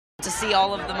To see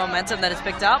all of the momentum that it's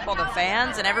picked up, all the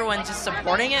fans and everyone just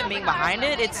supporting it, being behind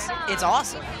it, it's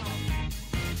awesome.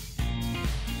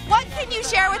 What can you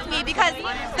share with me? Because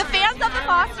the fans of the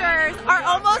Fosters are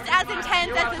almost as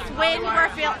intense as this wind we're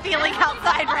feeling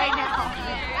outside right now.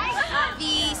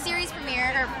 The series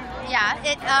premiere,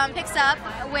 it picks up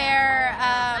where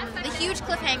the huge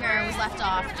cliffhanger was left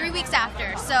off 3 weeks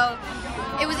after. So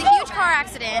it was a huge car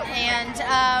accident,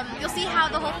 and you'll see how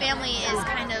the whole family is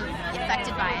kind of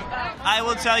affected by it. I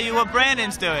will tell you what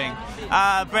Brandon's doing.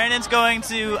 Brandon's going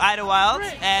to Idlewild,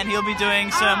 and he'll be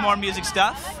doing some more music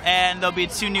stuff, and there'll be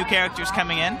 2 new characters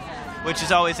coming in, which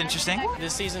is always interesting.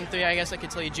 This season 3, I guess I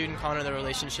could tell you Jude and Connor, their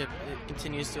relationship, it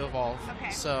continues to evolve.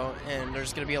 Okay. So, and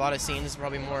there's going to be a lot of scenes,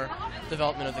 probably more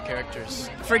development of the characters.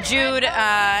 For Jude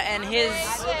and his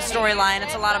storyline,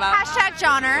 it's a lot about Hashtag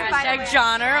Johnner. Hashtag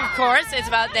Johnner, of course. It's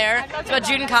about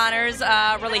Jude and Connor's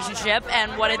relationship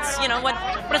and what it's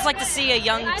what it's like to see a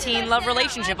young teen love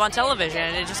relationship on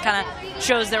television. It just kind of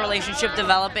shows their relationship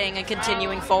developing and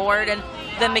continuing forward, and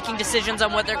them making decisions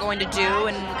on what they're going to do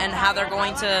and how they're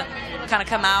going to kind of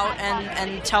come out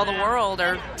and tell the world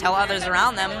or tell others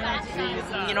around them,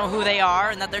 who they are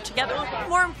and that they're together.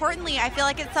 More importantly, I feel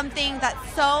like it's something that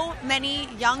so many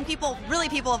young people, really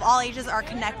people of all ages, are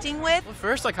connecting with. Well,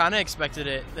 first I kind of expected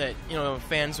it that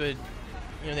fans would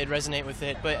they'd resonate with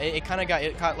it, but it kind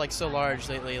of got like so large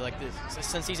lately. Like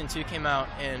since season 2 came out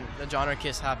and the genre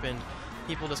kiss happened,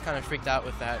 people just kind of freaked out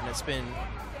with that, and it's been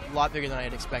a lot bigger than I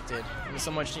had expected, and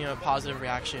so much positive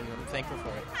reaction. I'm thankful for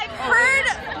it. I've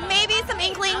heard maybe some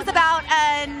inklings about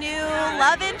a new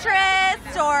love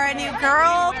interest or a new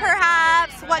girl,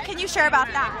 perhaps. What can you share about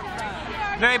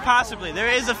that? Very possibly. There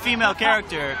is a female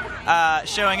character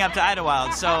showing up to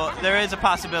Idlewild, so there is a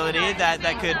possibility that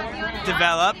could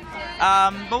develop.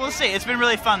 But we'll see. It's been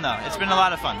really fun, though. It's been a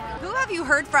lot of fun. Who have you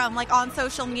heard from, like, on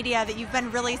social media that you've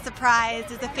been really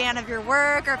surprised as a fan of your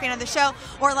work or a fan of the show,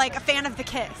 or like a fan of the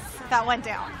kiss that went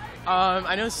down?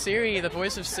 I know Siri, the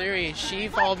voice of Siri. She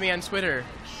followed me on Twitter.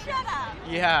 Shut up.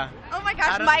 Yeah. Oh my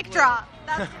gosh, mic drop.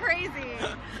 That's crazy.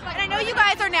 And I know you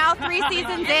guys are now 3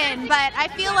 seasons in, but I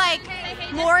feel like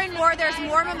more and more there's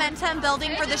more momentum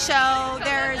building for the show.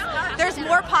 There's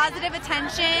more positive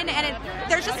attention, and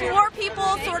there's just more people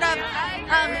sort of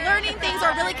learning things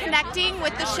or really connecting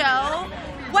with the show.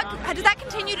 Does that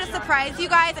continue to surprise you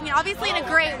guys? I mean, obviously in a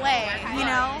great way,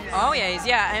 Oh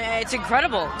yeah. It's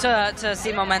incredible to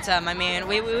see momentum. I mean,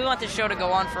 we want this show to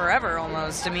go on forever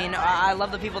almost. I mean, I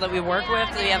love the people that we work with.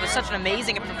 We have such an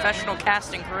amazing and professional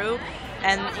cast and crew.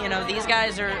 And these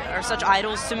guys are such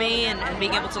idols to me, and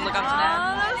being able to look up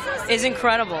to them is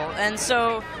incredible. And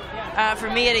so for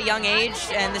me at a young age,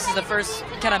 and this is the first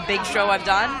kind of big show I've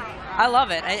done, I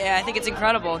love it. I think it's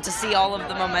incredible to see all of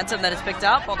the momentum that it's picked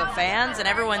up, all the fans and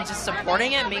everyone just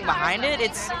supporting it and being behind it.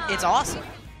 It's awesome.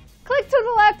 Click to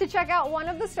the left to check out one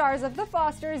of the stars of The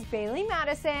Fosters, Bailey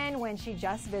Madison, when she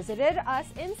just visited us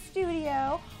in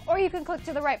studio. Or you can click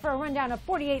to the right for a rundown of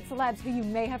 48 celebs who you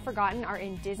may have forgotten are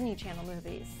in Disney Channel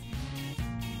movies.